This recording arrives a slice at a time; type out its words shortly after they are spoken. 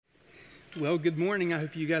Well, good morning. I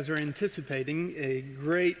hope you guys are anticipating a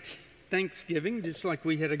great Thanksgiving, just like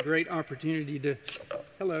we had a great opportunity to...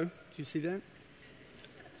 Hello, did you see that?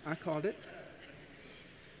 I caught it.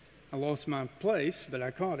 I lost my place, but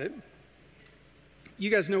I caught it. You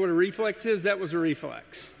guys know what a reflex is? That was a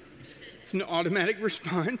reflex. It's an automatic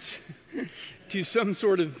response to some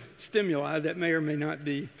sort of stimuli that may or may not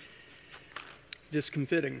be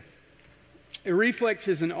discomfiting. A reflex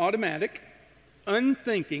is an automatic,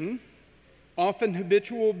 unthinking, often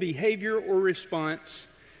habitual behavior or response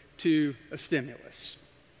to a stimulus.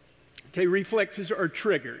 Okay, reflexes are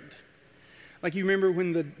triggered. Like you remember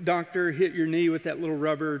when the doctor hit your knee with that little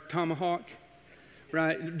rubber tomahawk,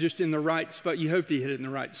 right? Just in the right spot. You hoped he hit it in the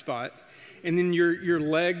right spot. And then your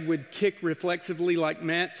leg would kick reflexively like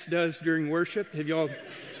Matt's does during worship. Have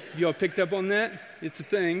y'all picked up on that? It's a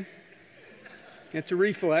thing. It's a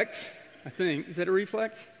reflex, I think. Is that a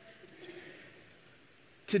reflex?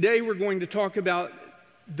 Today we're going to talk about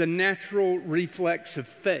the natural reflex of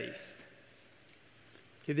faith.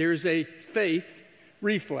 Okay, there's a faith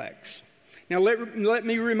reflex. Now let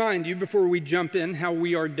me remind you before we jump in how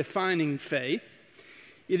we are defining faith.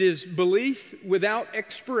 It is belief without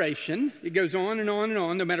expiration. It goes on and on and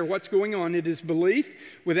on, no matter what's going on. It is belief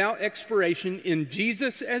without expiration in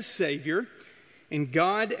Jesus as Savior and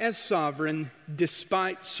God as sovereign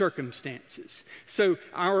despite circumstances. So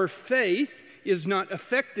our faith is not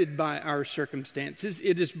affected by our circumstances.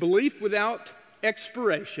 It is belief without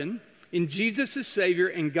expiration in Jesus as Savior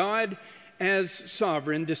and God as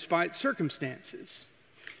sovereign despite circumstances.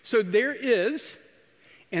 So there is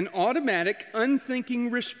an automatic,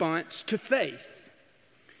 unthinking response to faith.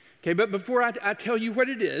 Okay, but before I tell you what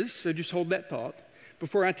it is, so just hold that thought.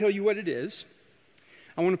 Before I tell you what it is,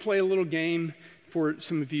 I want to play a little game for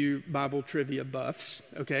some of you Bible trivia buffs,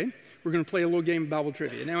 okay? We're going to play a little game of Bible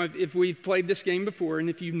trivia. Now, if we've played this game before, and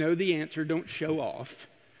if you know the answer, don't show off,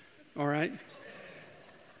 all right?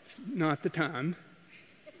 It's not the time.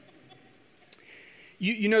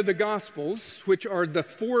 You know the Gospels, which are the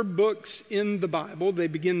 4 books in the Bible. They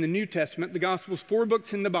begin the New Testament. The Gospels, 4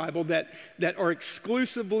 books in the Bible that are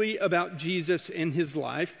exclusively about Jesus and his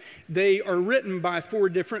life. They are written by 4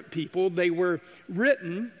 different people. They were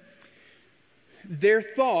written... Their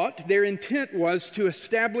intent was to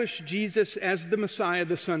establish Jesus as the Messiah,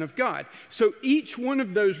 the Son of God. So each one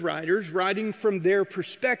of those writers, writing from their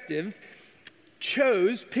perspective,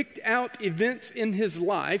 picked out events in his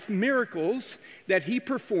life, miracles that he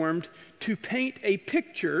performed to paint a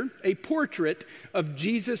picture, a portrait of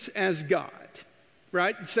Jesus as God,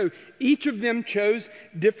 right? So each of them chose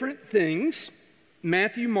different things.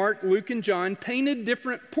 Matthew, Mark, Luke, and John painted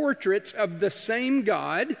different portraits of the same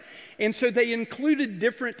God, and so they included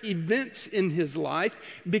different events in his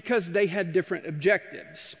life because they had different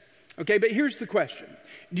objectives. Okay, but here's the question.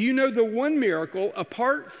 Do you know the one miracle,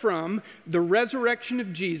 apart from the resurrection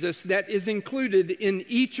of Jesus, that is included in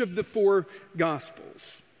each of the 4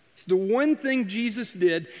 Gospels? It's the one thing Jesus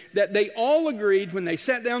did that they all agreed when they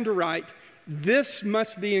sat down to write, this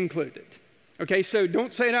must be included. Okay, so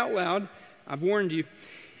don't say it out loud. I've warned you.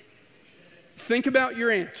 Think about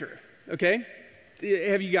your answer, okay?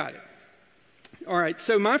 Have you got it? All right,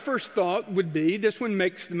 so my first thought would be, this one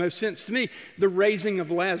makes the most sense to me, the raising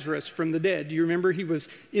of Lazarus from the dead. Do you remember he was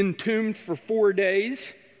entombed for 4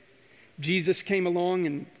 days? Jesus came along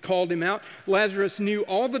and called him out. Lazarus knew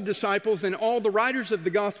all the disciples and all the writers of the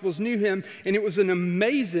Gospels knew him, and it was an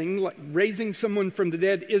amazing, like raising someone from the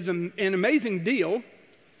dead is an amazing deal,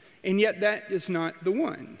 and yet that is not the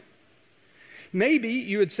one. Maybe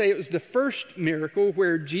you would say it was the first miracle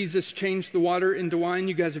where Jesus changed the water into wine.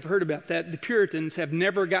 You guys have heard about that. The Puritans have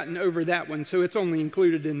never gotten over that one, so it's only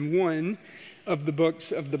included in one of the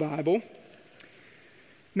books of the Bible.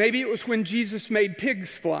 Maybe it was when Jesus made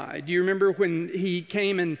pigs fly. Do you remember when he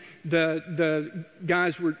came and the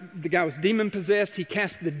guy was demon possessed? He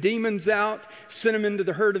cast the demons out, sent them into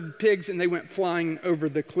the herd of the pigs, and they went flying over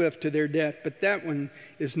the cliff to their death. But that one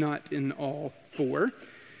is not in all 4.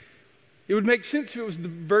 It would make sense if it was the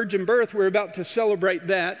virgin birth. We're about to celebrate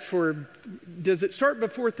that does it start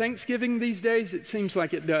before Thanksgiving these days? It seems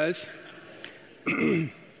like it does.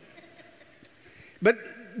 But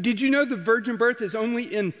did you know the virgin birth is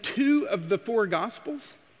only in 2 of the 4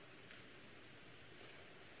 Gospels?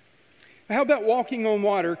 How about walking on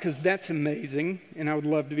water? Because that's amazing, and I would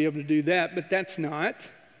love to be able to do that, but that's not.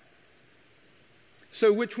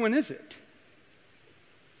 So which one is it?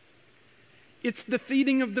 It's the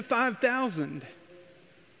feeding of the 5,000.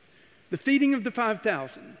 The feeding of the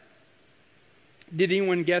 5,000. Did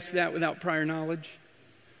anyone guess that without prior knowledge?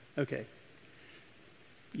 Okay.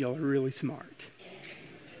 Y'all are really smart.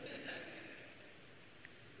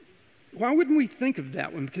 why wouldn't we think of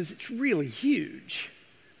that one? Because it's really huge,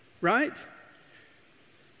 right?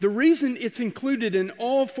 The reason it's included in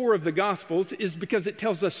all 4 of the Gospels is because it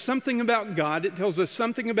tells us something about God. It tells us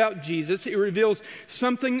something about Jesus. It reveals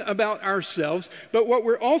something about ourselves. But what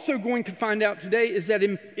we're also going to find out today is that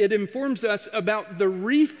it informs us about the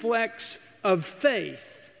reflex of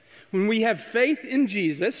faith. When we have faith in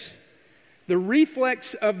Jesus, the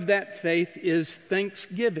reflex of that faith is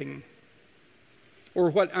thanksgiving, or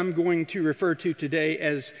what I'm going to refer to today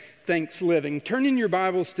as thanks living. Turn in your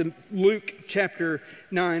Bibles to Luke chapter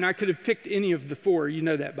 9. I could have picked any of the 4. You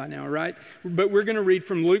know that by now, right? But we're going to read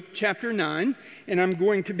from Luke chapter 9, and I'm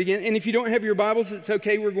going to begin. And if you don't have your Bibles, it's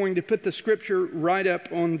okay. We're going to put the scripture right up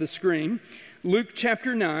on the screen. Luke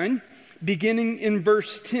chapter 9, beginning in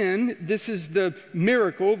verse 10. This is the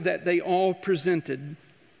miracle that they all presented.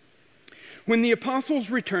 When the apostles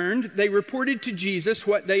returned, they reported to Jesus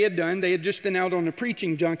what they had done. They had just been out on a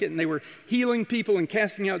preaching junket, and they were healing people and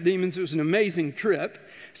casting out demons. It was an amazing trip.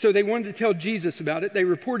 So they wanted to tell Jesus about it. They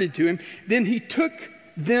reported to him. Then he took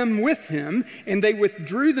them with him, and they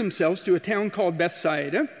withdrew themselves to a town called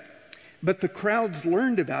Bethsaida. But the crowds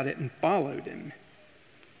learned about it and followed him.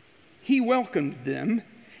 He welcomed them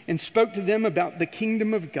and spoke to them about the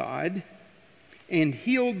kingdom of God and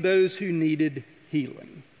healed those who needed healing.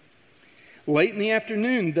 Late in the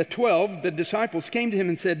afternoon, the 12, the disciples, came to him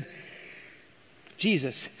and said,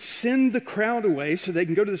 Jesus, send the crowd away so they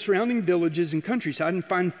can go to the surrounding villages and countryside and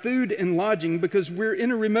find food and lodging, because we're in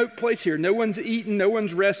a remote place here. No one's eaten, no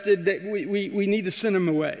one's rested. That we need to send them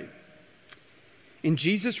away. And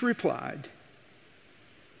Jesus replied,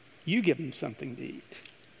 you give them something to eat.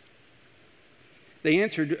 They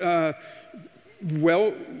answered,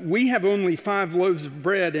 well, we have only 5 loaves of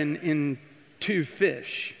bread and 2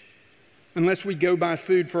 fish. Unless we go buy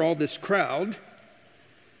food for all this crowd.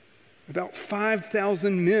 About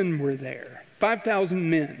 5,000 men were there. 5,000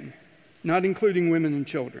 men, not including women and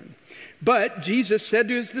children. But Jesus said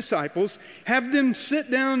to his disciples, have them sit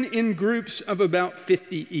down in groups of about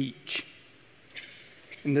 50 each.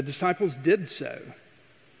 And the disciples did so.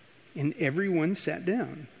 And everyone sat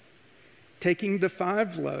down, taking the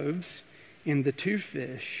 5 loaves and the 2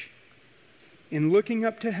 fish, and looking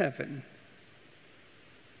up to heaven,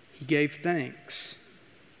 he gave thanks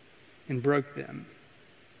and broke them.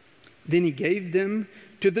 Then he gave them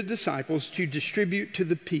to the disciples to distribute to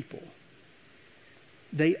the people.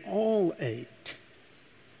 They all ate.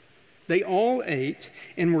 They all ate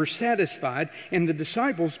and were satisfied, and the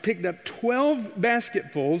disciples picked up 12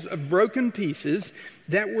 basketfuls of broken pieces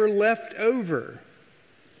that were left over.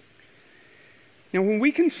 Now, when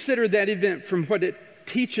we consider that event from what it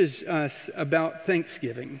teaches us about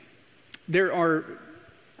Thanksgiving, there are,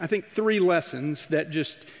 I think, 3 lessons that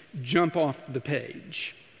just jump off the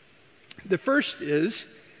page. The first is,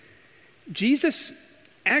 Jesus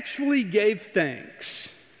actually gave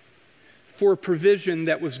thanks for provision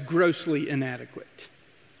that was grossly inadequate.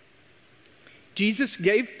 Jesus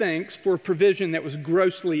gave thanks for provision that was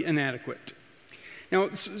grossly inadequate.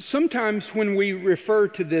 Now, sometimes when we refer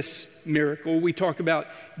to this miracle, we talk about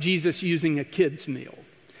Jesus using a kid's meal.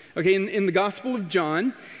 Okay, in the Gospel of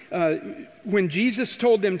John, when Jesus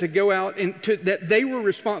told them to go out and that they were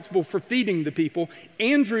responsible for feeding the people,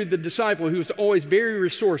 Andrew, the disciple, who was always very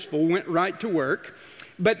resourceful, went right to work.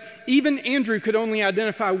 But even Andrew could only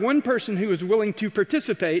identify one person who was willing to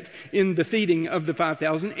participate in the feeding of the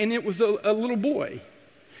 5,000, and it was a little boy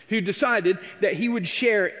who decided that he would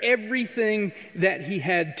share everything that he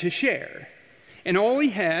had to share. And all he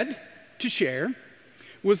had to share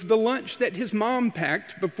was the lunch that his mom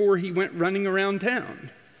packed before he went running around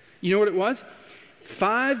town. You know what it was?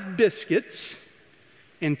 5 biscuits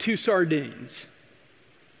and 2 sardines.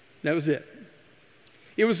 That was it.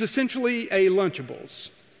 It was essentially a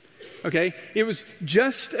Lunchables. Okay? It was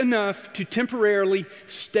just enough to temporarily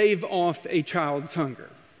stave off a child's hunger.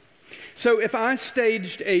 So if I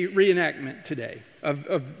staged a reenactment today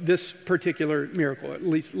of this particular miracle, at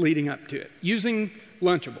least leading up to it, using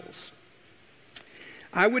Lunchables,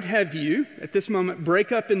 I would have you, at this moment,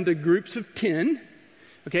 break up into groups of 10.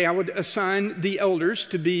 Okay, I would assign the elders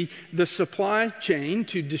to be the supply chain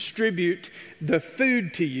to distribute the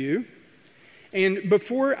food to you. And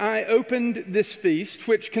before I opened this feast,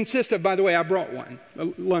 which consists of, by the way, I brought one,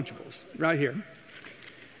 Lunchables, right here.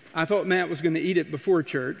 I thought Matt was going to eat it before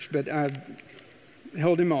church, but I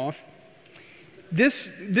held him off.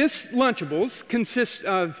 This Lunchables consists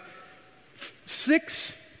of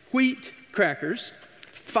 6 wheat crackers,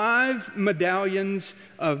 5 medallions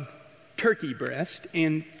of turkey breast,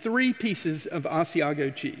 and 3 pieces of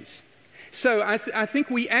Asiago cheese. So I think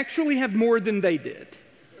we actually have more than they did.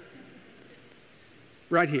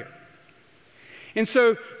 Right here. And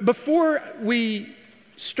so before we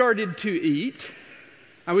started to eat,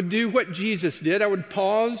 I would do what Jesus did. I would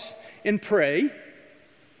pause and pray,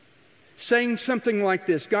 saying something like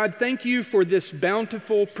this: God, thank you for this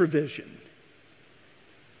bountiful provision.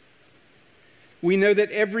 We know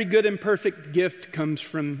that every good and perfect gift comes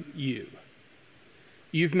from you.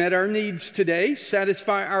 You've met our needs today.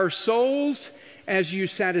 Satisfy our souls as you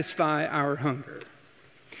satisfy our hunger.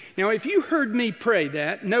 Now, if you heard me pray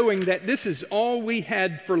that, knowing that this is all we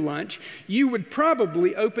had for lunch, you would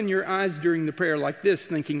probably open your eyes during the prayer like this,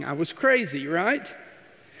 thinking I was crazy, right?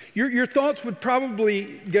 Your thoughts would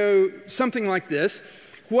probably go something like this: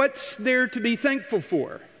 what's there to be thankful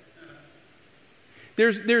for?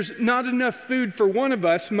 There's not enough food for one of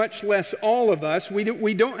us, much less all of us.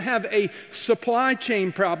 We don't have a supply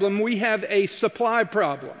chain problem. We have a supply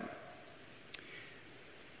problem.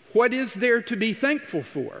 What is there to be thankful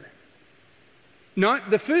for? Not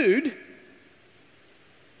the food.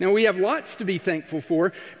 Now, we have lots to be thankful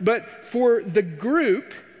for, but for the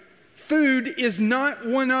group, food is not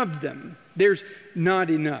one of them. There's not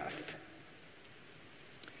enough.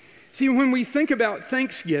 See, when we think about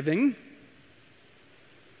Thanksgiving,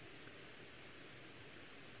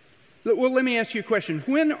 well, let me ask you a question.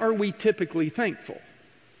 When are we typically thankful?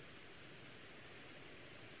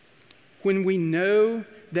 When we know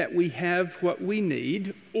that we have what we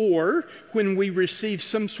need, or when we receive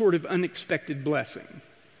some sort of unexpected blessing.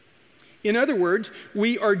 In other words,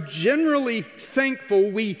 we are generally thankful,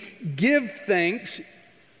 we give thanks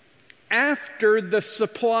after the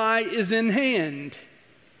supply is in hand,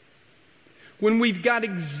 when we've got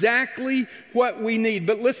exactly what we need.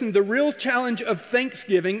 But listen, the real challenge of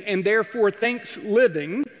Thanksgiving, and therefore thanks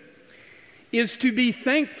living, is to be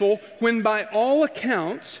thankful when by all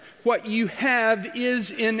accounts what you have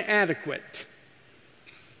is inadequate.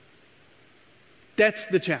 That's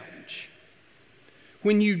the challenge.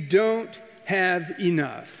 When you don't have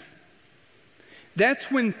enough.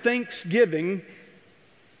 That's when Thanksgiving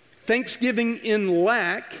in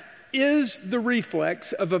lack, is the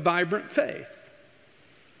reflex of a vibrant faith.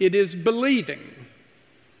 It is believing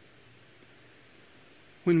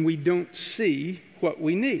when we don't see what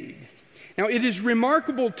we need. Now, it is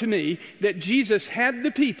remarkable to me that Jesus had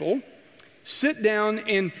the people sit down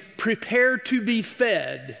and prepare to be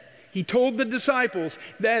fed. He told the disciples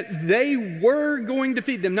that they were going to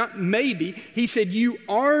feed them, not maybe. He said, you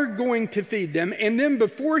are going to feed them. And then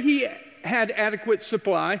before he had adequate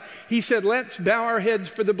supply, he said, let's bow our heads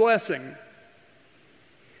for the blessing.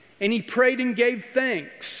 And he prayed and gave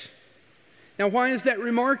thanks. Now, why is that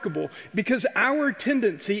remarkable? Because our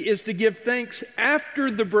tendency is to give thanks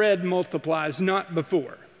after the bread multiplies, not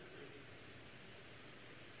before.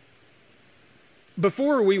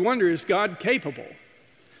 Before, we wonder, is God capable?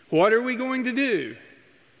 What are we going to do?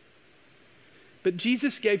 But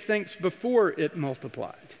Jesus gave thanks before it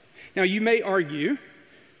multiplied. Now, you may argue,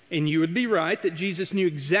 and you would be right, that Jesus knew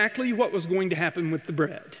exactly what was going to happen with the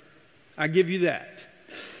bread. I give you that.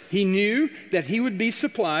 He knew that he would be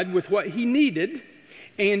supplied with what he needed,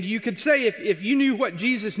 and you could say if you knew what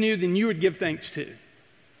Jesus knew, then you would give thanks too.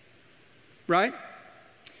 Right?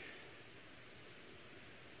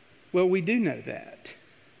 Well, we do know that.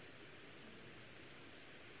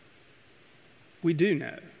 We do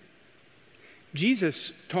know.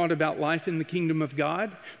 Jesus taught about life in the kingdom of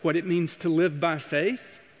God, what it means to live by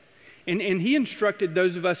faith. And he instructed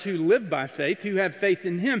those of us who live by faith, who have faith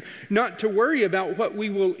in him, not to worry about what we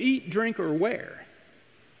will eat, drink, or wear.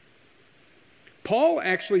 Paul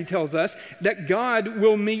actually tells us that God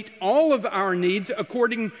will meet all of our needs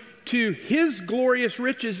according to his glorious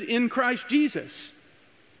riches in Christ Jesus.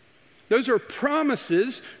 Those are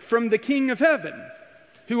promises from the King of Heaven,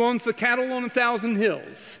 who owns the cattle on 1,000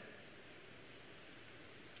 hills.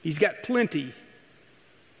 He's got plenty.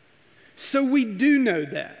 So we do know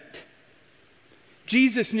that.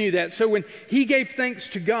 Jesus knew that. So when he gave thanks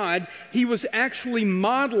to God, he was actually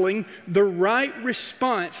modeling the right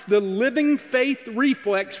response, the living faith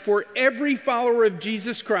reflex for every follower of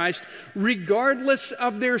Jesus Christ, regardless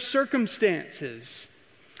of their circumstances.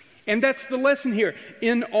 And that's the lesson here.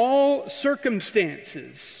 In all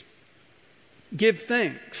circumstances, give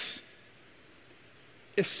thanks,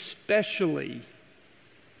 especially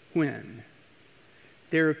when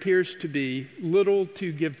there appears to be little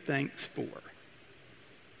to give thanks for.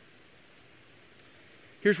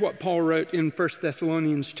 Here's what Paul wrote in 1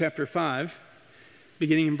 Thessalonians chapter 5,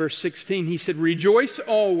 beginning in verse 16. He said, rejoice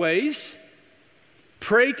always,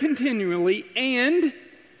 pray continually, and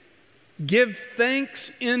Give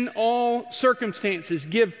thanks in all circumstances.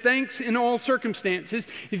 Give thanks in all circumstances.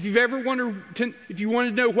 If you want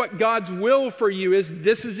to know what God's will for you is,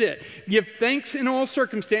 this is it. Give thanks in all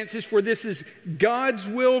circumstances, for this is God's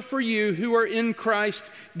will for you who are in Christ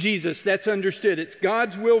Jesus. That's understood. It's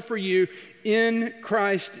God's will for you in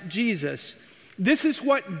Christ Jesus. This is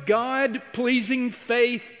what God-pleasing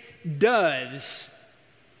faith does.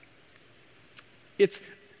 It's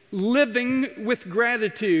living with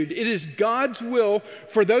gratitude. It is God's will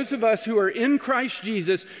for those of us who are in Christ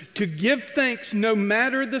Jesus to give thanks no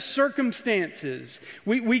matter the circumstances.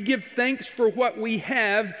 We give thanks for what we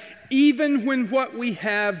have, even when what we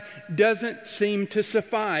have doesn't seem to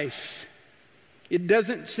suffice. It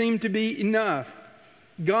doesn't seem to be enough.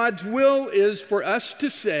 God's will is for us to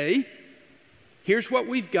say, here's what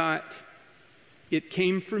we've got. It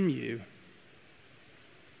came from you.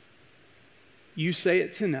 You say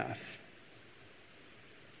it's enough.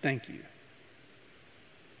 Thank you.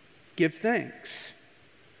 Give thanks.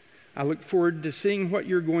 I look forward to seeing what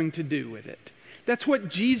you're going to do with it. That's what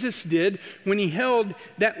Jesus did when he held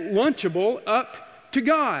that Lunchable up to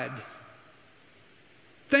God.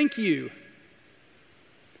 Thank you.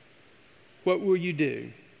 What will you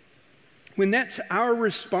do? When that's our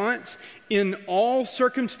response in all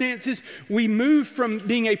circumstances, we move from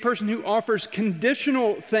being a person who offers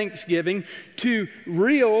conditional thanksgiving to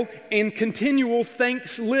real and continual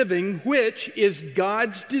thanks living, which is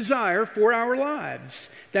God's desire for our lives.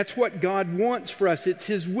 That's what God wants for us. It's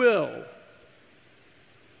his will.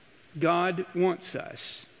 God wants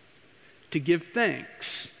us to give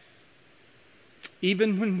thanks,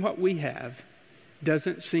 even when what we have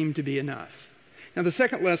doesn't seem to be enough. Now, the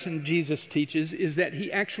second lesson Jesus teaches is that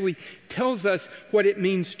he actually tells us what it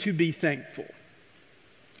means to be thankful.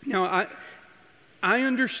 Now, I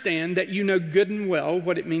understand that you know good and well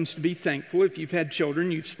what it means to be thankful. If you've had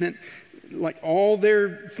children, you've spent like all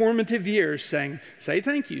their formative years saying, say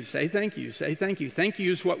thank you, say thank you, say thank you. Thank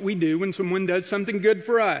you is what we do when someone does something good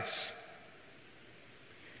for us.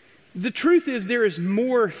 The truth is there is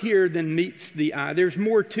more here than meets the eye. There's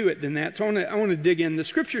more to it than that. So I want to dig in. The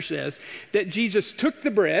scripture says that Jesus took the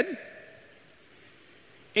bread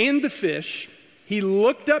and the fish. He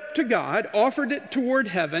looked up to God, offered it toward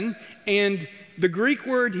heaven, and the Greek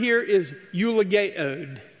word here is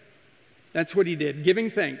eulogeoed. That's what he did, giving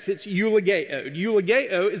thanks. It's eulogeoed.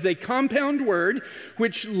 Eulogeo is a compound word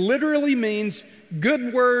which literally means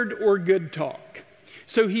good word or good talk.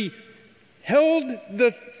 So he held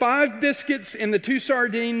the 5 biscuits and the 2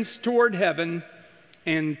 sardines toward heaven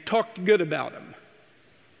and talked good about them.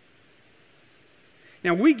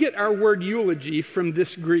 Now, we get our word eulogy from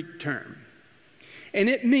this Greek term, and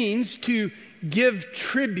it means to give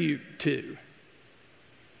tribute to.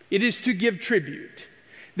 It is to give tribute.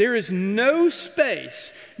 There is no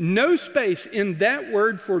space in that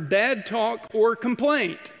word for bad talk or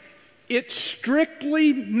complaint. It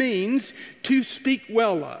strictly means to speak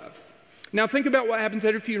well of. Now think about what happens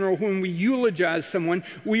at a funeral when we eulogize someone.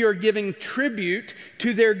 We are giving tribute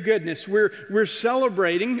to their goodness. We're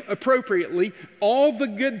celebrating appropriately all the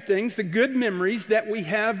good things, the good memories that we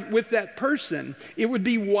have with that person. It would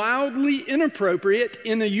be wildly inappropriate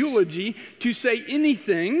in a eulogy to say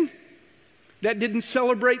anything that didn't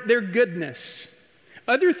celebrate their goodness.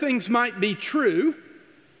 Other things might be true,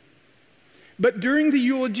 but during the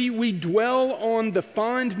eulogy, we dwell on the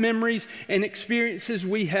fond memories and experiences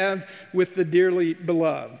we have with the dearly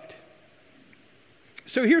beloved.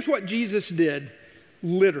 So here's what Jesus did,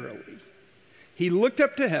 literally. He looked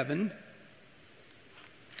up to heaven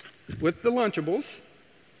with the Lunchables,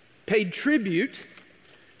 paid tribute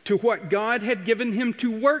to what God had given him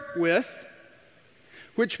to work with,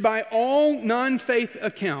 which by all non-faith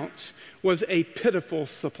accounts was a pitiful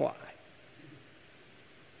supply.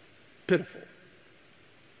 Pitiful.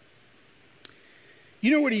 You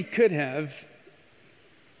know what he could have?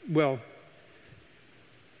 Well,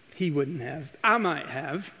 he wouldn't have. I might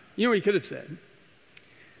have. You know what he could have said?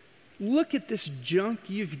 Look at this junk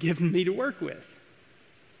you've given me to work with.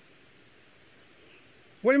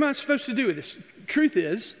 What am I supposed to do with this? Truth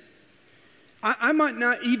is, I might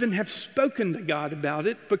not even have spoken to God about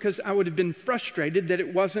it because I would have been frustrated that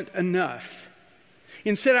it wasn't enough.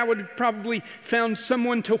 Instead, I would have probably found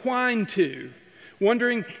someone to whine to,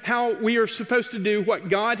 wondering how we are supposed to do what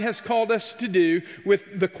God has called us to do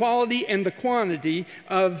with the quality and the quantity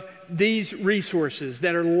of these resources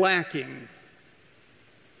that are lacking.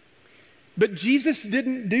 But Jesus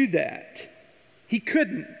didn't do that. He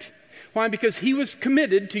couldn't. Why? Because he was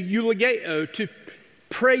committed to eulogeo, to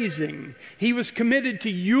praising. He was committed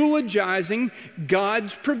to eulogizing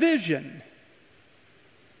God's provision.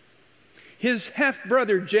 His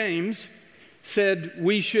half-brother James said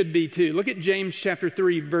we should be too. Look at James chapter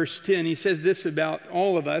 3, verse 10. He says this about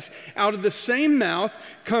all of us. Out of the same mouth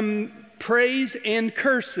come praise and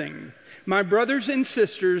cursing. My brothers and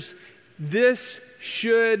sisters, this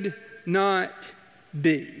should not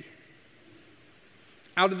be.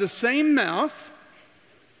 Out of the same mouth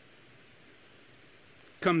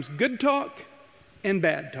comes good talk and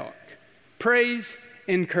bad talk, praise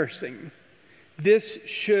and cursing. This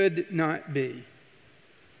should not be.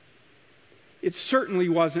 It certainly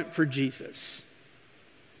wasn't for Jesus.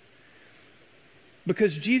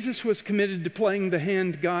 Because Jesus was committed to playing the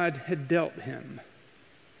hand God had dealt him.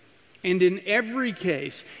 And in every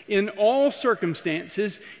case, in all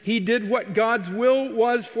circumstances, he did what God's will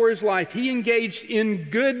was for his life. He engaged in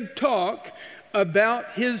good talk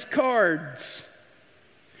about his cards.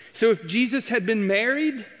 So if Jesus had been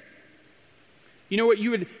married, you know what?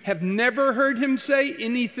 You would have never heard him say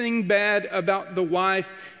anything bad about the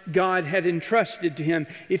wife God had entrusted to him.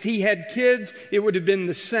 If he had kids, it would have been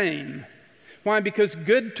the same. Why? Because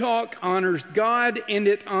good talk honors God and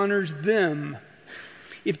it honors them.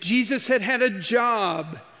 If Jesus had had a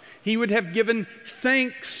job, he would have given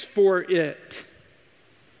thanks for it.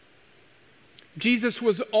 Jesus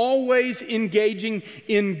was always engaging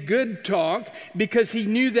in good talk because he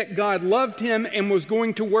knew that God loved him and was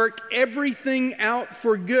going to work everything out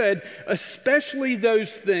for good, especially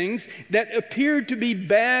those things that appeared to be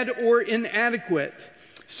bad or inadequate.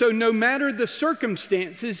 So no matter the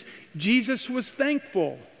circumstances, Jesus was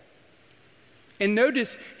thankful. And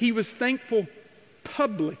notice, he was thankful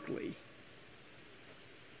publicly.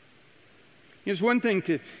 It's one thing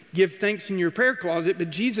to give thanks in your prayer closet,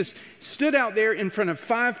 but Jesus stood out there in front of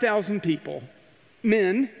 5,000 people,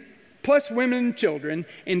 men, plus women and children,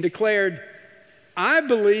 and declared, I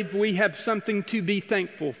believe we have something to be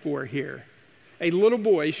thankful for here. A little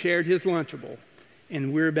boy shared his Lunchable,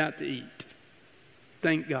 and we're about to eat.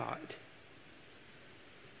 Thank God.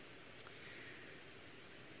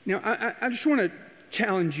 Now, I just want to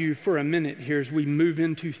challenge you for a minute here as we move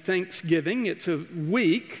into Thanksgiving. It's a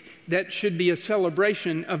week that should be a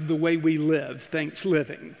celebration of the way we live,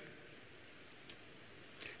 Thanksgiving.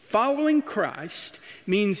 Following Christ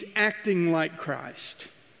means acting like Christ,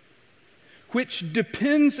 which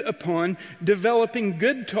depends upon developing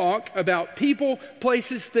good talk about people,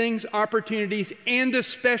 places, things, opportunities, and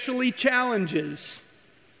especially challenges.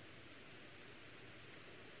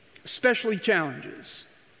 Especially challenges.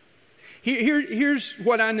 Here's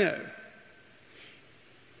what I know.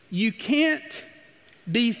 You can't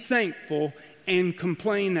be thankful and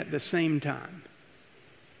complain at the same time.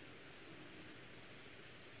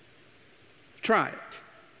 Try it.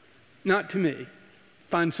 Not to me.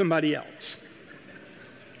 Find somebody else.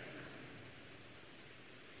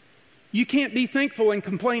 You can't be thankful and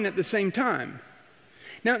complain at the same time.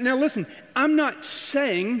 Now listen, I'm not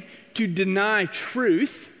saying to deny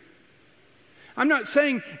truth. I'm not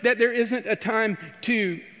saying that there isn't a time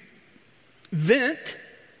to vent,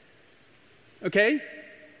 okay?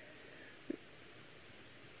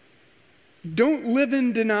 Don't live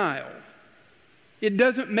in denial. It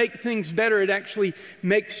doesn't make things better. It actually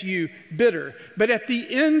makes you bitter. But at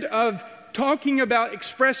the end of talking about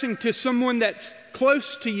expressing to someone that's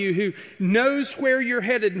close to you who knows where you're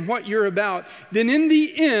headed and what you're about, then in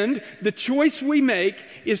the end, the choice we make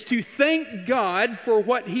is to thank God for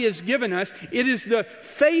what he has given us. It is the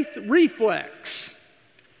faith reflex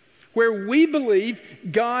where we believe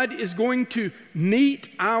God is going to meet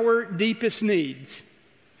our deepest needs.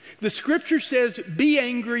 The scripture says, be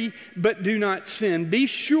angry, but do not sin. Be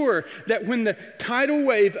sure that when the tidal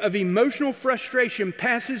wave of emotional frustration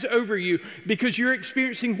passes over you because you're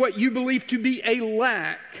experiencing what you believe to be a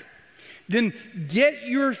lack, then get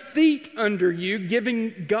your feet under you,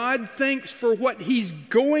 giving God thanks for what he's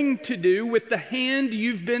going to do with the hand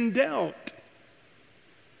you've been dealt.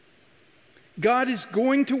 God is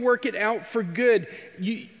going to work it out for good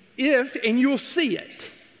and you'll see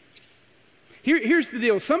it. Here's the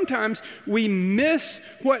deal. Sometimes we miss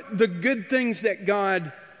what the good things that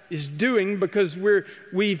God is doing because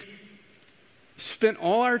we've spent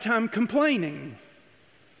all our time complaining.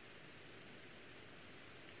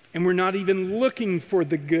 And we're not even looking for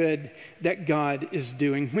the good that God is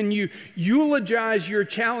doing. When you eulogize your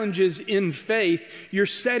challenges in faith, you're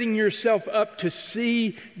setting yourself up to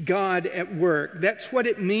see God at work. That's what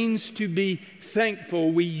it means to be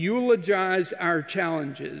thankful. We eulogize our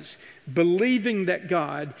challenges, believing that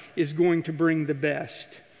God is going to bring the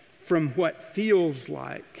best from what feels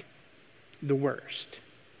like the worst.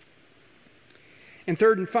 And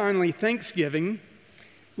third and finally, thanksgiving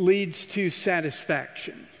leads to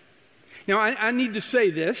satisfaction. Now, I need to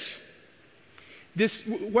say this.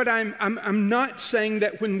 I'm not saying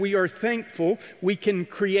that when we are thankful, we can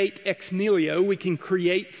create ex nihilo, we can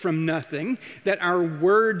create from nothing, that our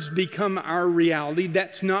words become our reality.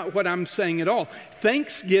 That's not what I'm saying at all.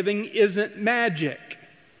 Thanksgiving isn't magic.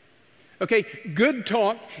 Okay, good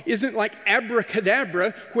talk isn't like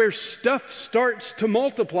abracadabra where stuff starts to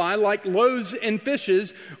multiply like loaves and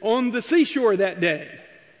fishes on the seashore that day.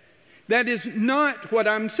 That is not what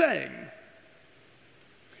I'm saying.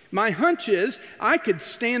 My hunch is I could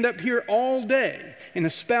stand up here all day and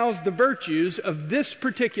espouse the virtues of this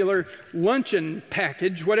particular luncheon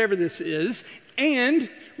package, whatever this is, and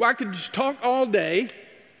I could just talk all day,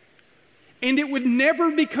 and it would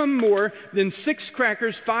never become more than 6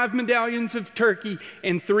 crackers, 5 medallions of turkey,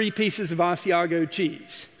 and 3 pieces of Asiago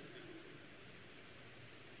cheese.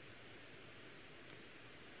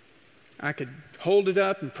 I could hold it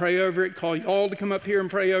up and pray over it, call you all to come up here and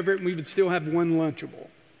pray over it, and we would still have one Lunchable.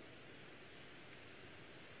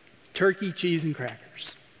 Turkey, cheese, and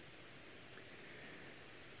crackers.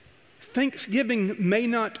 Thanksgiving may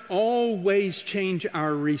not always change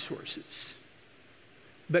our resources,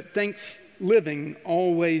 but Thanksgiving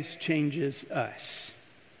always changes us.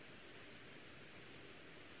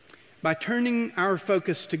 By turning our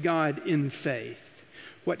focus to God in faith,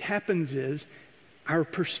 what happens is our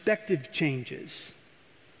perspective changes.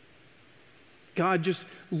 God just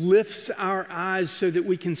lifts our eyes so that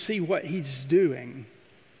we can see what He's doing.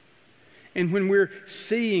 And when we're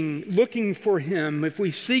looking for Him, if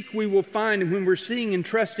we seek, we will find. And when we're seeing and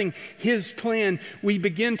trusting His plan, we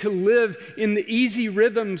begin to live in the easy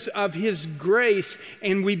rhythms of His grace,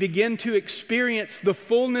 and we begin to experience the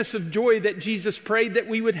fullness of joy that Jesus prayed that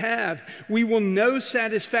we would have. We will know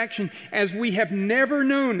satisfaction as we have never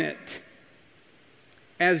known it,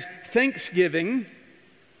 as thanksgiving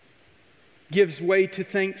gives way to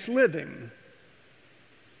thanks-living.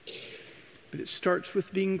 But it starts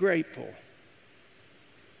with being grateful.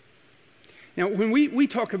 Now, when we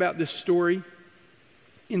talk about this story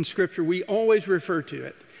in Scripture, we always refer to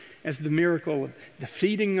it as the miracle of the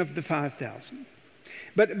feeding of the 5,000.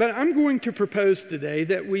 But I'm going to propose today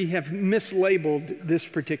that we have mislabeled this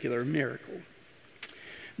particular miracle.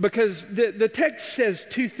 Because the text says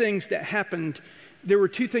 2 things that happened. There were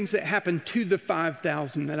 2 things that happened to the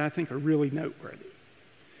 5,000 that I think are really noteworthy.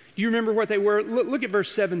 Do you remember what they were? Look at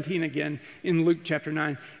verse 17 again in Luke chapter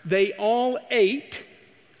 9. They all ate,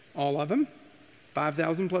 all of them,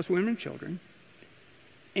 5,000 plus women and children,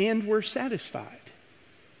 and were satisfied.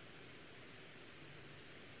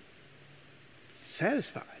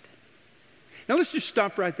 Satisfied. Now let's just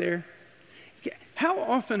stop right there. How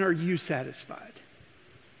often are you satisfied?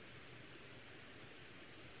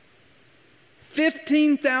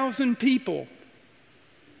 15,000 people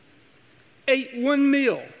ate one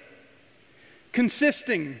meal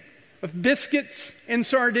consisting of biscuits and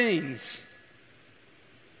sardines.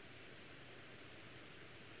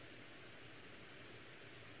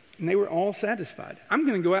 And they were all satisfied. I'm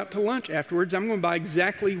going to go out to lunch afterwards. I'm going to buy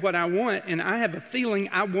exactly what I want, and I have a feeling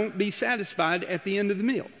I won't be satisfied at the end of the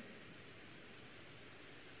meal.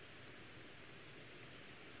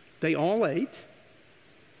 They all ate,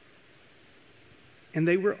 and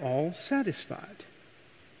they were all satisfied.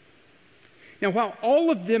 Now, while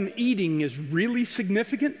all of them eating is really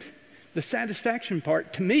significant, the satisfaction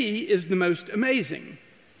part, to me, is the most amazing.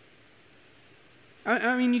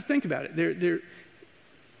 I mean, you think about it. They're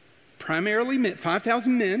primarily men,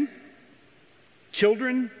 5,000 men,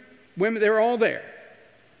 children, women, they're all there.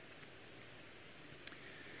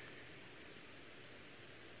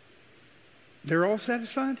 They're all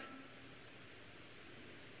satisfied?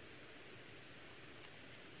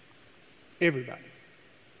 Everybody.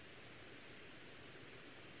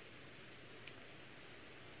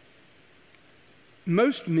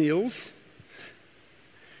 Most meals,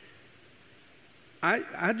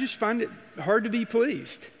 I just find it hard to be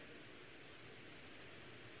pleased.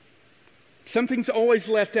 Something's always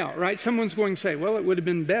left out, right? Someone's going to say, well, it would have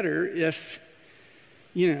been better if,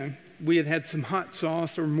 we had had some hot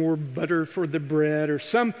sauce or more butter for the bread or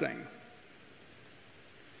something.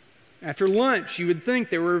 After lunch, you would think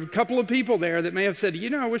there were a couple of people there that may have said,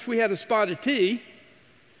 I wish we had a spot of tea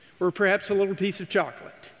or perhaps a little piece of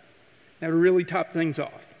chocolate. That would really top things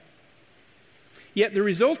off. Yet the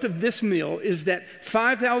result of this meal is that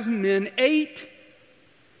 5,000 men ate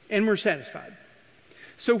and were satisfied.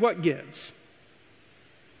 So what gives?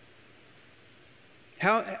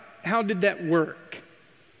 How did that work?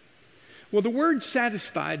 Well, the word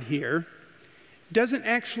satisfied here doesn't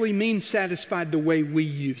actually mean satisfied the way we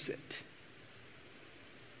use it.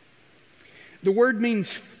 The word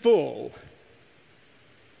means full.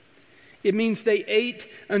 It means they ate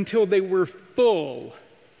until they were full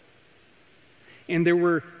and there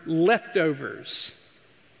were leftovers.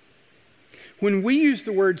 When we use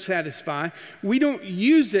the word satisfy, we don't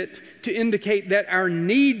use it to indicate that our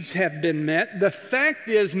needs have been met. The fact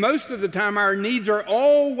is, most of the time, our needs are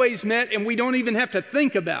always met and we don't even have to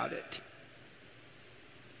think about it.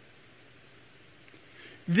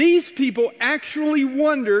 These people actually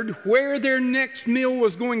wondered where their next meal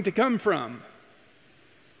was going to come from.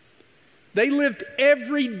 They lived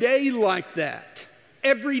every day like that.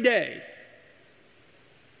 Every day.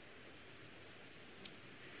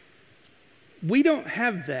 We don't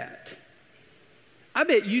have that. I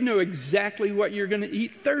bet you know exactly what you're going to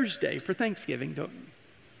eat Thursday for Thanksgiving, don't you?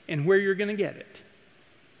 And where you're going to get it.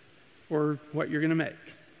 Or what you're going to make.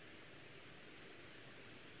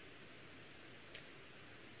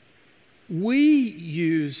 We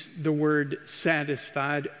use the word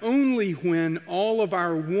satisfied only when all of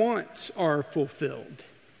our wants are fulfilled,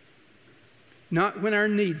 not when our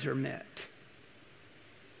needs are met.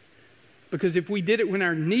 Because if we did it when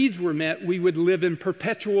our needs were met, we would live in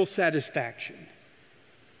perpetual satisfaction.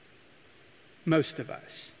 Most of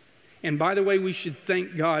us. And by the way, we should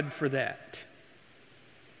thank God for that.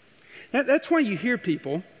 That's why you hear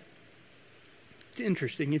people, it's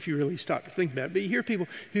interesting if you really stop to think about it, but you hear people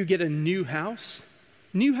who get a new house.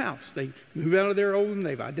 They move out of their old one,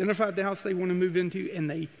 they've identified the house they want to move into, and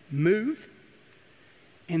they move,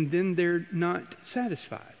 and then they're not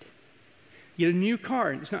satisfied. You get a new car,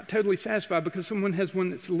 and it's not totally satisfied because someone has one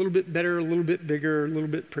that's a little bit better, a little bit bigger, a little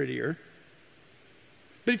bit prettier.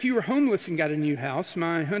 But if you were homeless and got a new house,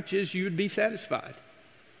 my hunch is you would be satisfied.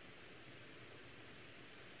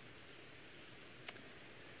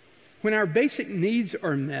 When our basic needs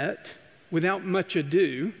are met without much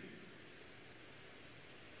ado,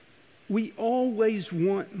 we always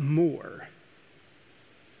want more.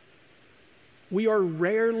 We are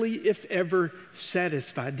rarely, if ever,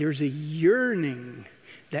 satisfied. There's a yearning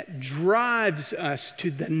that drives us to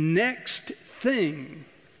the next thing.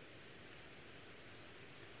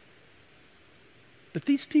 But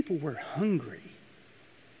these people were hungry.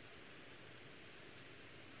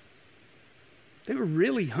 They were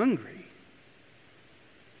really hungry.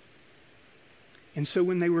 And so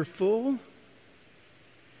when they were full,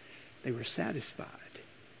 they were satisfied.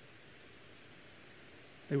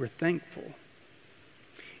 They were thankful.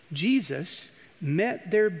 Jesus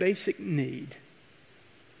met their basic need,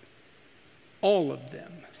 all of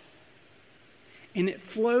them. And it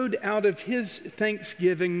flowed out of his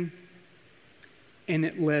thanksgiving and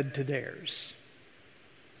it led to theirs.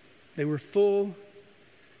 They were full,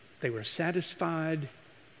 they were satisfied,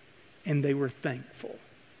 and they were thankful.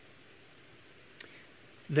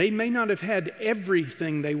 They may not have had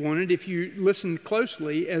everything they wanted. If you listened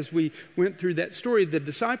closely as we went through that story, the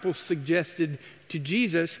disciples suggested to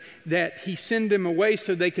Jesus that he send them away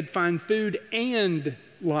so they could find food and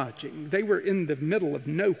lodging. They were in the middle of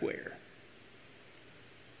nowhere.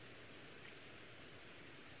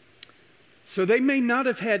 So they may not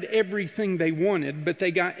have had everything they wanted, but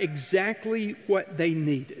they got exactly what they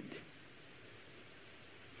needed.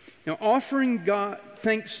 Now, offering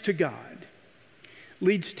thanks to God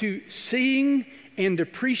leads to seeing and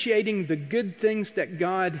appreciating the good things that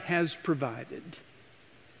God has provided.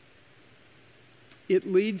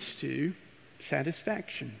 It leads to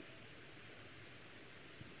satisfaction.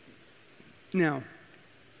 Now,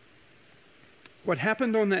 what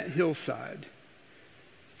happened on that hillside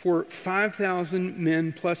for 5,000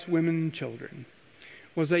 men plus women and children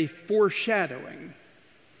was a foreshadowing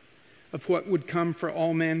of what would come for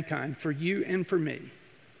all mankind, for you and for me.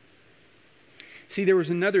 See, there was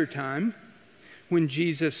another time when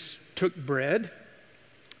Jesus took bread,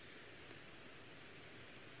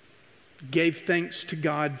 gave thanks to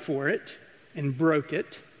God for it, and broke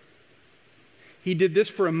it. He did this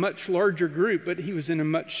for a much larger group, but he was in a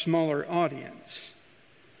much smaller audience.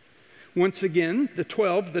 Once again, the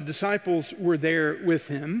 12, the disciples, were there with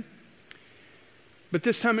him. But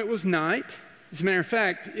this time it was night. As a matter of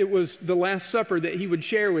fact, it was the Last Supper that he would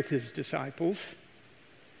share with his disciples.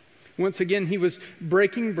 Once again, he was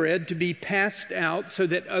breaking bread to be passed out so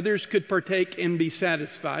that others could partake and be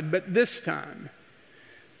satisfied. But this time,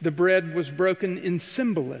 the bread was broken in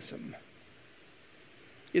symbolism.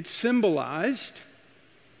 It symbolized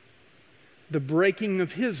the breaking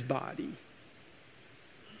of his body,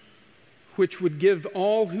 which would give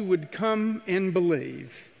all who would come and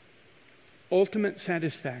believe ultimate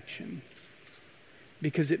satisfaction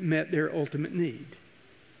because it met their ultimate need.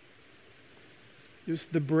 It was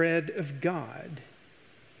the bread of God.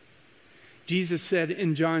 Jesus said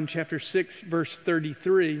in John chapter 6, verse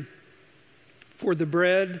 33, "For the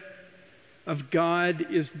bread of God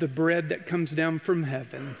is the bread that comes down from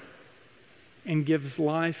heaven and gives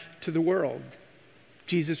life to the world.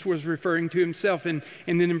 Jesus was referring to himself. And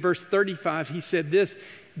then in verse 35, he said this,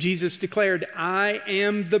 Jesus declared, I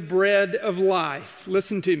am the bread of life.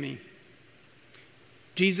 Listen to me.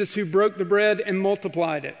 Jesus, who broke the bread and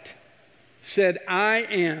multiplied it, said, I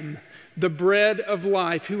am the bread of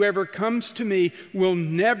life. Whoever comes to me will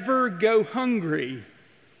never go hungry.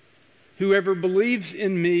 Whoever believes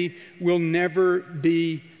in me will never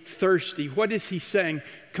be thirsty. What is he saying?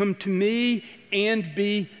 Come to me and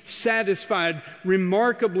be satisfied.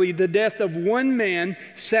 Remarkably, the death of one man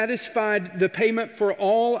satisfied the payment for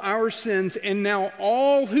all our sins, and now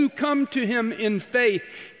all who come to him in faith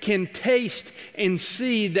can taste and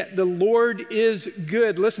see that the Lord is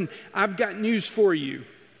good. Listen, I've got news for you.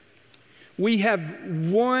 We have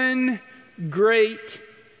one great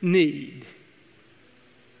need.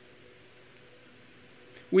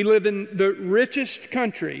 We live in the richest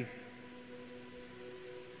country.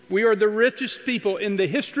 We are the richest people in the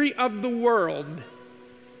history of the world.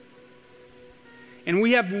 And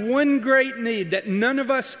we have one great need that none of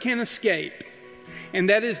us can escape. And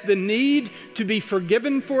that is the need to be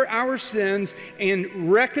forgiven for our sins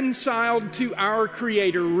and reconciled to our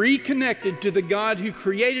Creator, reconnected to the God who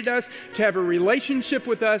created us, to have a relationship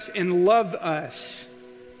with us and love us.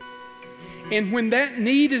 And when that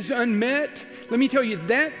need is unmet, let me tell you,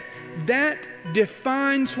 that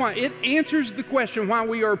defines why. It answers the question why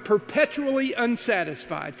we are perpetually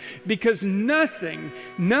unsatisfied. Because nothing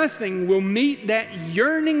will meet that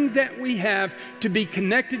yearning that we have to be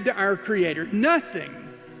connected to our Creator. Nothing.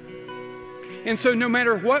 And so no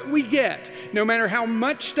matter what we get, no matter how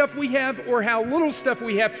much stuff we have or how little stuff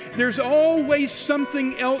we have, there's always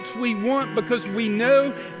something else we want because we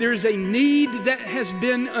know there's a need that has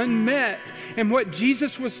been unmet. And what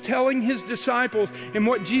Jesus was telling his disciples and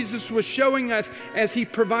what Jesus was showing us as he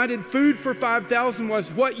provided food for 5,000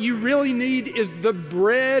 was what you really need is the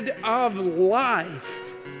bread of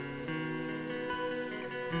life.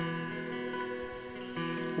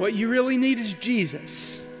 What you really need is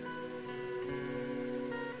Jesus.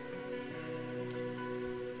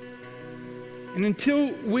 And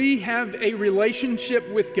until we have a relationship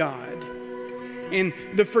with God and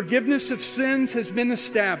the forgiveness of sins has been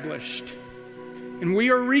established and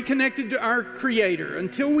we are reconnected to our Creator,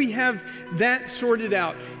 until we have that sorted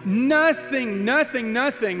out, nothing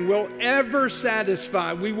will ever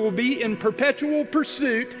satisfy. We will be in perpetual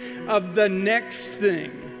pursuit of the next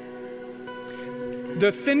thing.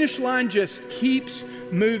 The finish line just keeps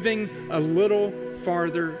moving a little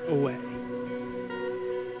farther away.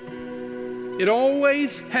 It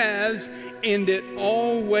always has, and it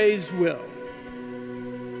always will.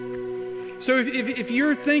 So if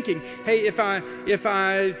you're thinking, hey, if I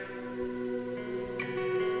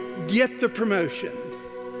get the promotion,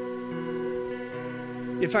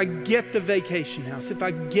 if I get the vacation house, if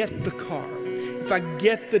I get the car, if I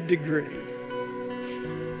get the degree,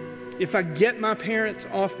 if I get my parents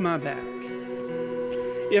off my back,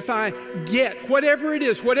 if I get whatever it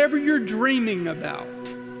is, whatever you're dreaming about,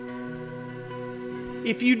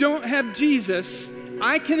 if you don't have Jesus,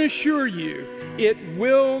 I can assure you it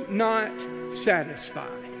will not satisfy.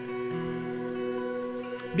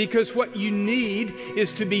 Because what you need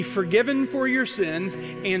is to be forgiven for your sins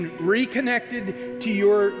and reconnected to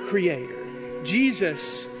your Creator.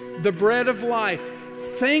 Jesus, the bread of life,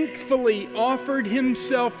 thankfully offered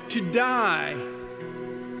himself to die.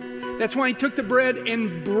 That's why he took the bread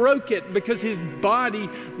and broke it, because his body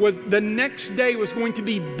was, the next day was going to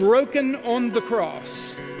be broken on the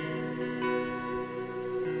cross.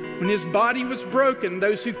 When his body was broken,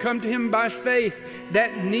 those who come to him by faith,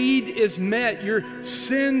 that need is met. Your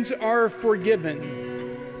sins are forgiven.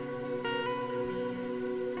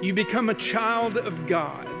 You become a child of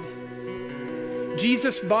God.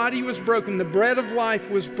 Jesus' body was broken. The bread of life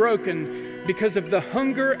was broken because of the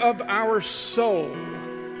hunger of our soul.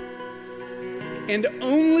 And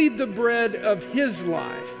only the bread of his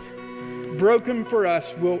life, broken for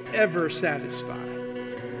us, will ever satisfy.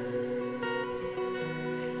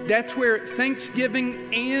 That's where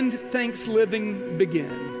thanksgiving and thanks-living begin.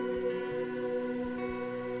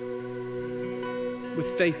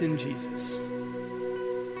 With faith in Jesus.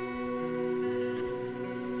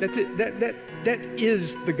 That's it. That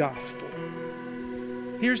is the gospel.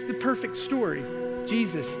 Here's the perfect story.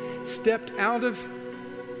 Jesus stepped out of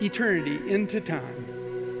eternity into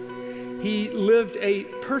time. He lived a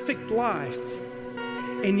perfect life,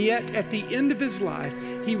 and yet at the end of his life,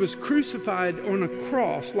 he was crucified on a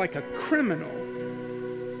cross like a criminal.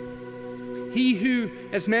 He who,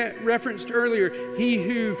 as Matt referenced earlier, he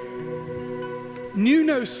who knew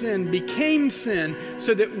no sin, became sin,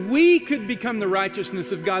 so that we could become the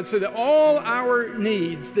righteousness of God, so that all our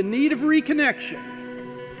needs, the need of reconnection,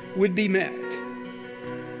 would be met.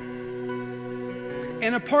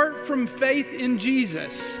 And apart from faith in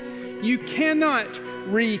Jesus, you cannot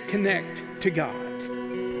reconnect to God.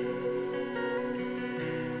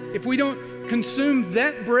 If we don't consume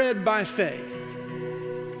that bread by faith,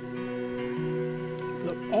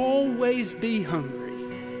 we'll always be hungry.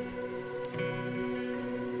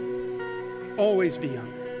 Always be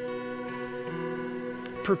hungry.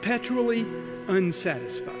 Perpetually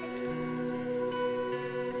unsatisfied.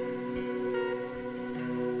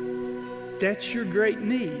 That's your great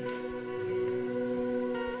need.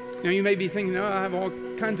 Now you may be thinking, oh, I have all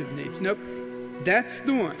kinds of needs. Nope, that's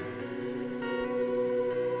the one.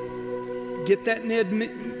 Get that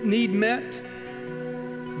need met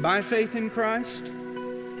by faith in Christ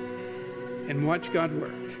and watch God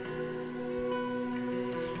work.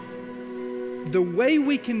 The way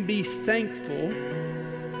we can be thankful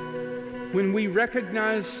when we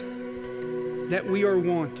recognize that we are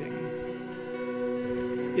wanting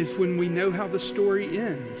is when we know how the story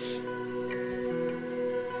ends.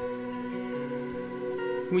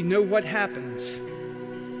 We know what happens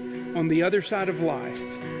on the other side of life.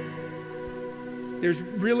 There's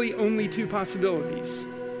really only two possibilities.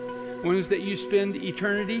 One is that you spend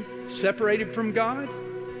eternity separated from God,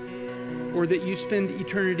 or that you spend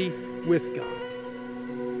eternity with God.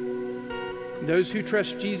 Those who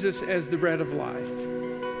trust Jesus as the bread of life,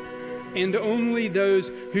 and only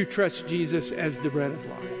those who trust Jesus as the bread of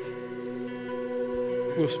life,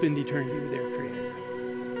 will spend eternity with their Creator.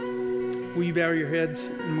 Will you bow your heads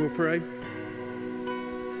and we'll pray?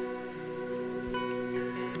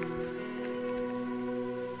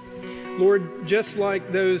 Lord, just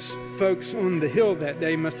like those folks on the hill that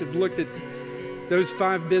day must have looked at those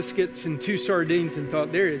 5 biscuits and 2 sardines and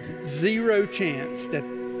thought, there is zero chance that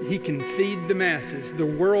he can feed the masses, the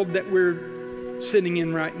world that we're sitting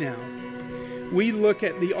in right now. We look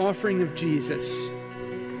at the offering of Jesus,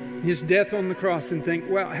 his death on the cross, and think,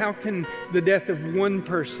 well, how can the death of one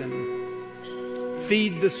person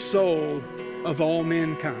feed the soul of all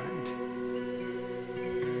mankind?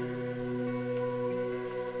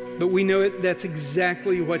 But we know that's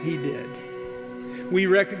exactly what he did. We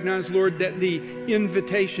recognize, Lord, that the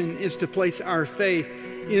invitation is to place our faith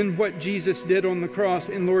in what Jesus did on the cross.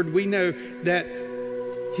 And Lord, we know that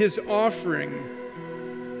his offering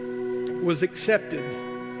was accepted,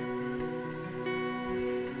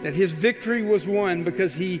 that his victory was won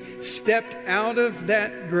because he stepped out of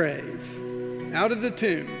that grave, out of the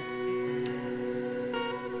tomb,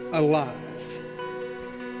 alive.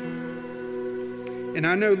 And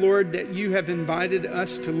I know, Lord, that you have invited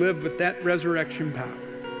us to live with that resurrection power.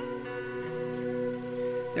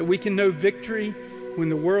 That we can know victory when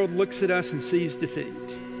the world looks at us and sees defeat.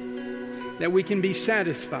 That we can be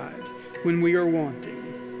satisfied when we are wanting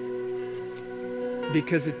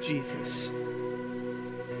because of Jesus.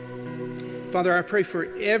 Father, I pray for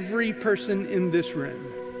every person in this room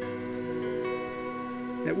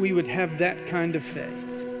that we would have that kind of faith.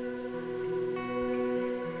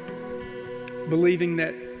 Believing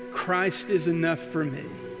that Christ is enough for me.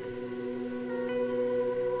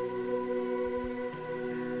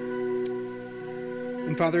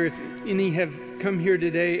 And Father, if any have come here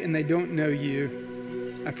today and they don't know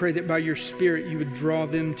you, I pray that by your Spirit you would draw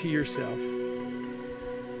them to yourself.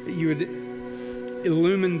 That you would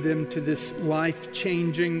illumine them to this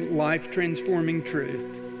life-changing, life-transforming truth,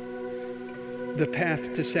 the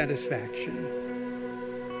path to satisfaction.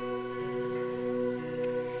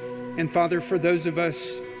 And Father, for those of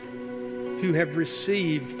us who have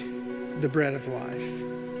received the bread of life,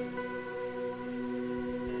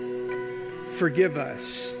 forgive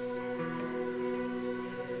us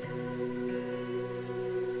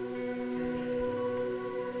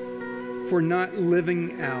for not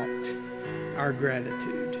living out our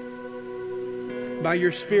gratitude. By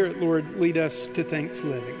your Spirit, Lord, lead us to thanks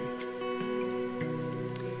living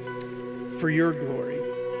for your glory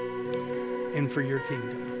and for your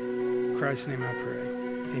kingdom. In Christ's name I pray.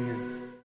 Amen.